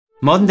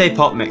Modern day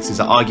pop mixes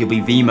are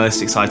arguably the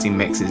most exciting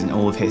mixes in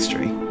all of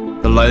history.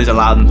 The lows are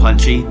loud and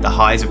punchy, the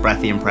highs are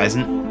breathy and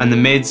present, and the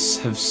mids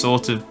have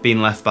sort of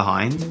been left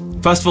behind.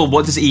 First of all,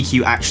 what does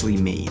EQ actually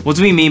mean? What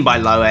do we mean by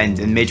low end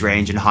and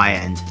mid-range and high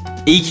end?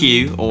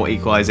 EQ, or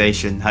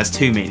equalization, has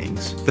two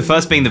meanings. The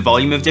first being the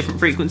volume of different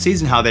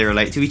frequencies and how they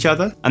relate to each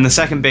other, and the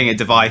second being a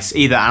device,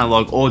 either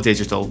analog or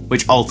digital,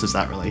 which alters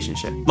that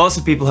relationship. Lots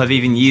of people have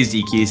even used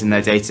EQs in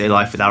their day-to-day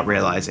life without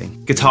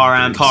realizing. Guitar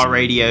amps, car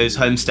radios,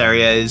 home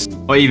stereos,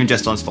 or even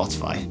just on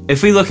Spotify.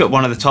 If we look at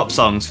one of the top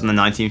songs from the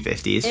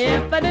 1950s,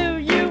 if I knew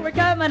you were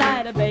coming,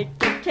 I'd have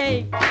baked a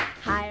cake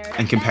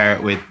and compare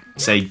it with,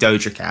 say,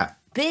 Doja Cat,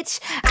 Bitch,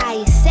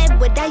 I said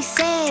what I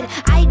said.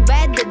 I'd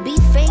rather be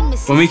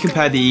famous. when we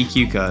compare the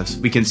EQ curves,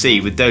 we can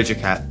see with Doja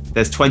Cat,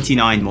 there's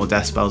 29 more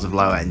decibels of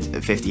low end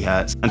at 50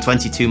 Hz and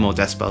 22 more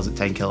decibels at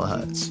 10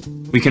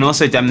 kHz. We can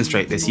also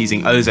demonstrate this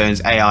using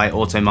Ozone's AI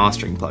auto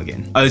mastering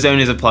plugin.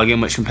 Ozone is a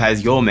plugin which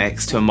compares your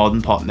mix to a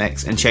modern pop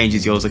mix and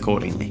changes yours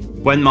accordingly.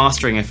 When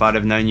mastering If I'd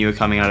Have Known You Were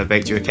Coming Out of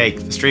Baked You a Cake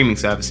for streaming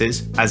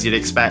services, as you'd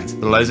expect,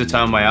 the lows are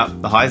turned way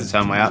up, the highs are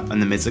turned way up,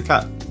 and the mids are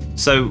cut.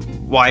 So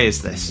why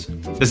is this?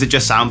 Does it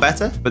just sound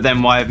better? But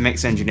then why have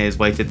mix engineers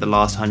waited the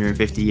last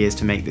 150 years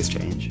to make this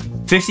change?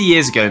 50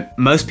 years ago,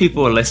 most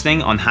people were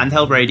listening on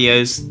handheld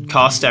radios,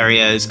 car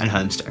stereos, and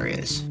home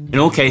stereos. In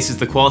all cases,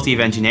 the quality of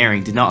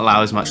engineering did not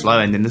allow as much low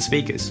end in the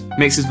speakers.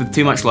 Mixes with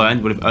too much low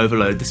end would have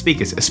overloaded the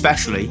speakers,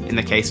 especially in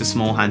the case of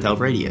small handheld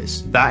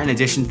radios. That, in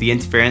addition to the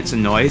interference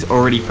and noise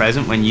already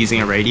present when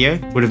using a radio,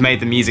 would have made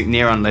the music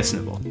near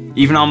unlistenable.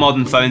 Even our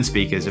modern phone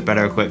speakers are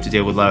better equipped to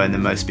deal with low end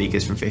than most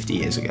speakers from 50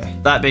 years ago.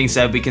 That being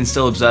said, we can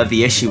still observe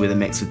the issue with a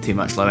mix with too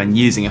much low end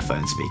using a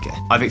phone speaker.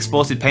 I've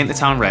exported Paint the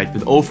Town Red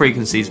with all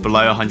frequencies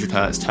below 100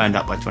 Hz turned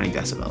up by 20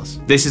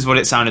 decibels. This is what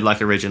it sounded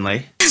like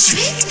originally.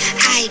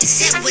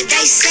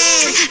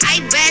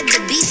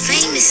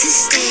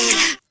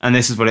 And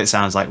this is what it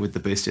sounds like with the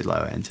boosted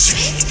low end.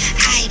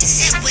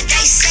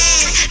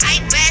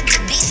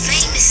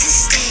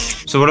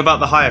 So what about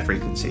the higher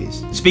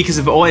frequencies? Speakers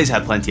have always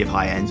had plenty of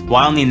high end.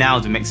 Why only now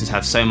do mixers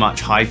have so much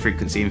high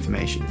frequency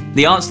information?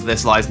 The answer to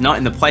this lies not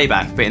in the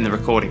playback, but in the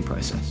recording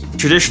process.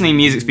 Traditionally,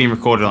 music's been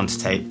recorded onto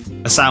tape,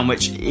 a sound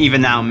which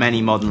even now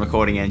many modern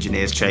recording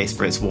engineers chase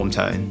for its warm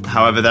tone.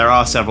 However, there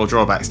are several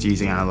drawbacks to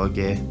using analog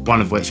gear,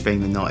 one of which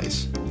being the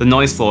noise. The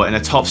noise floor in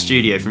a top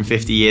studio from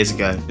 50 years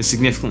ago is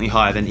significantly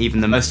higher than even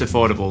the most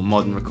affordable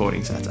modern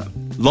recording setup.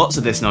 Lots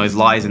of this noise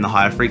lies in the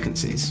higher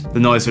frequencies. The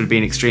noise would have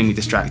been extremely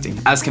distracting,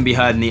 as can be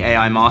heard in the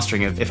AI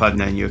mastering of If I'd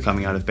Known You Were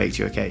Coming Out of Baked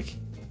You a Cake.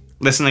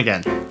 Listen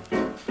again.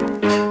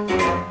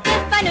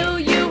 If I knew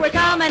you were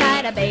coming,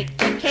 I'd have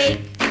baked a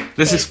cake.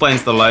 This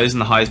explains the lows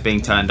and the highs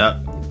being turned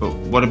up, but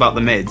what about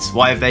the mids?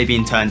 Why have they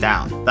been turned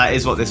down? That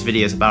is what this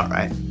video is about,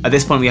 right? At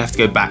this point we have to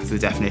go back to the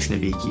definition of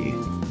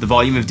EQ, the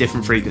volume of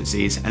different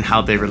frequencies and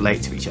how they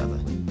relate to each other.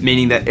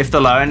 Meaning that if the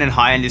low end and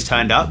high end is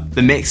turned up,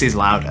 the mix is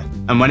louder.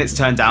 And when it's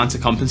turned down to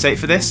compensate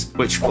for this,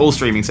 which all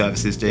streaming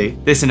services do,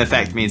 this in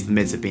effect means the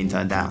mids have been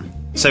turned down.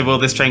 So will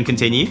this trend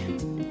continue?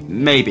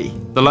 Maybe.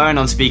 The low end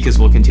on speakers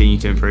will continue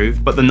to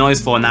improve, but the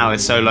noise floor now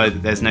is so low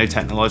that there's no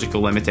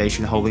technological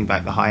limitation holding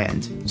back the high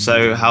end.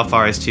 So how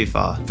far is too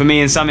far? For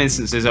me, in some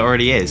instances it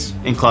already is,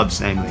 in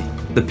clubs namely.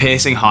 The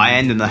piercing high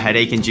end and the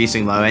headache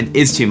inducing low end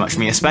is too much for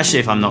me, especially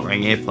if I'm not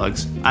wearing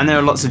earplugs. And there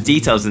are lots of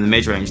details in the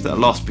mid-range that are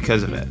lost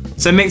because of it.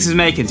 So mixers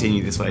may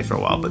continue this way for a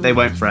while, but they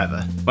won't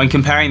forever. When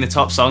comparing the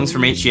top songs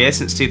from each year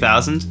since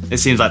 2000, it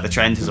seems like the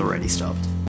trend has already stopped.